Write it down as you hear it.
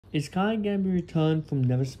Is Kai going to be returned from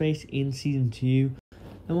Neverspace in Season 2?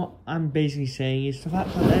 And what I'm basically saying is the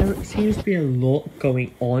fact that there seems to be a lot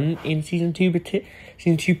going on in Season 2,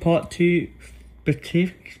 Season 2 Part 2,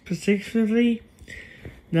 specifically.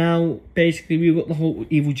 Now, basically, we've got the whole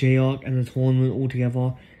Evil J arc and the tournament all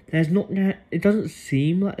together. It doesn't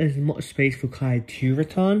seem like there's much space for Kai to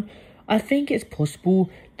return. I think it's possible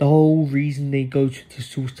the whole reason they go to the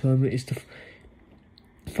Source Tournament is to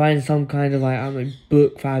find some kind of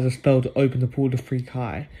book that has a spell to open the portal to free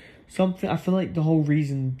Kai. I feel like the whole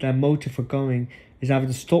reason, their motive for going is either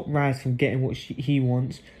to stop Raz from getting what he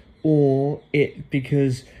wants, or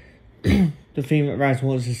because the thing that Raz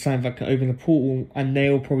wants is something that can open the portal, and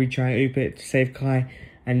they'll probably try and open it to save Kai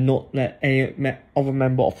and not let any other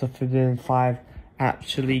member of the Forbidden Five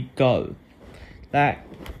actually go.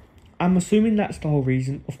 I'm assuming that's the whole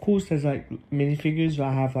reason. Of course, there's minifigures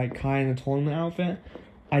that have Kai in the tournament outfit.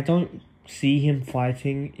 I don't see him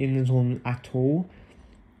fighting in the tournament at all.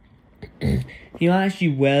 He might actually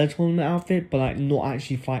wear the tournament outfit, but not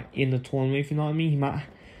actually fight in the tournament, if you know what I mean. He might,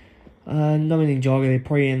 knowing Ninjago, they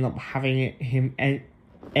probably end up having him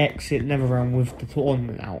exit NetherRealm with the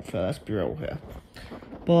tournament outfit. Let's be real here.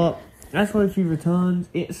 But as for if he returns,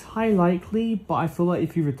 it's high likely, but I feel like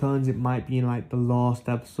if he returns, it might be in the last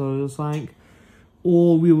episode or something,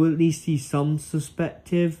 or we will at least see some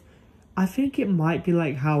perspective. I think it might be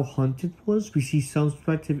like how Hunted was. We see some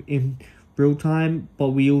perspective in real time, but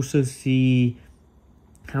we also see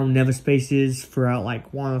how Neverspace is throughout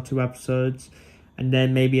 1 or 2 episodes, and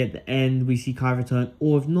then maybe at the end we see Kai return,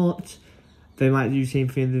 or if not, they might do the same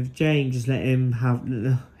thing with Jay and just let him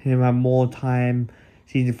have more time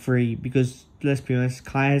Season 3, because let's be honest,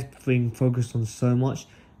 Kai has been focused on so much,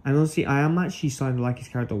 and honestly I am actually starting to like his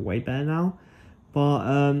character way better now.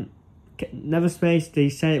 But Neverspace, they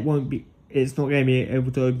say it's not going to be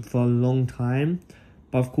able to open for a long time.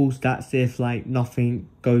 But of course, that's if nothing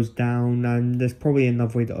goes down, and there's probably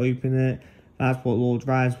another way to open it. That's what Lord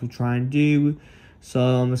Raz will try and do. So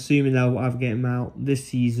I'm assuming they'll either get him out this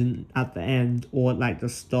season at the end, or at the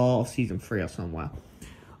start of Season 3 or somewhere.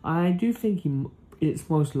 I do think it's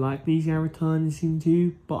most likely he's going to return in Season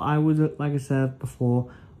 2, but I would, like I said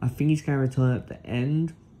before, I think he's going to return at the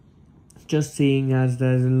end. Just seeing as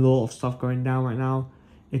there's a lot of stuff going down right now.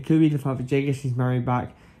 It could be the fact that Jay gets his Mary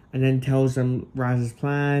back and then tells them Raz's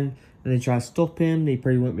plan, and they try to stop him. They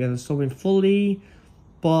probably won't be able to stop him fully,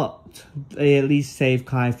 but they at least save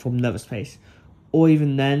Kai from Neverspace. Or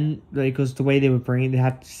even then, because the way they were bringing it, they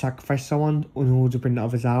had to sacrifice someone in order to bring the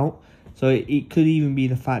others out. So it could even be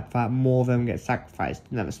the fact that more of them get sacrificed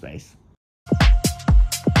in Neverspace.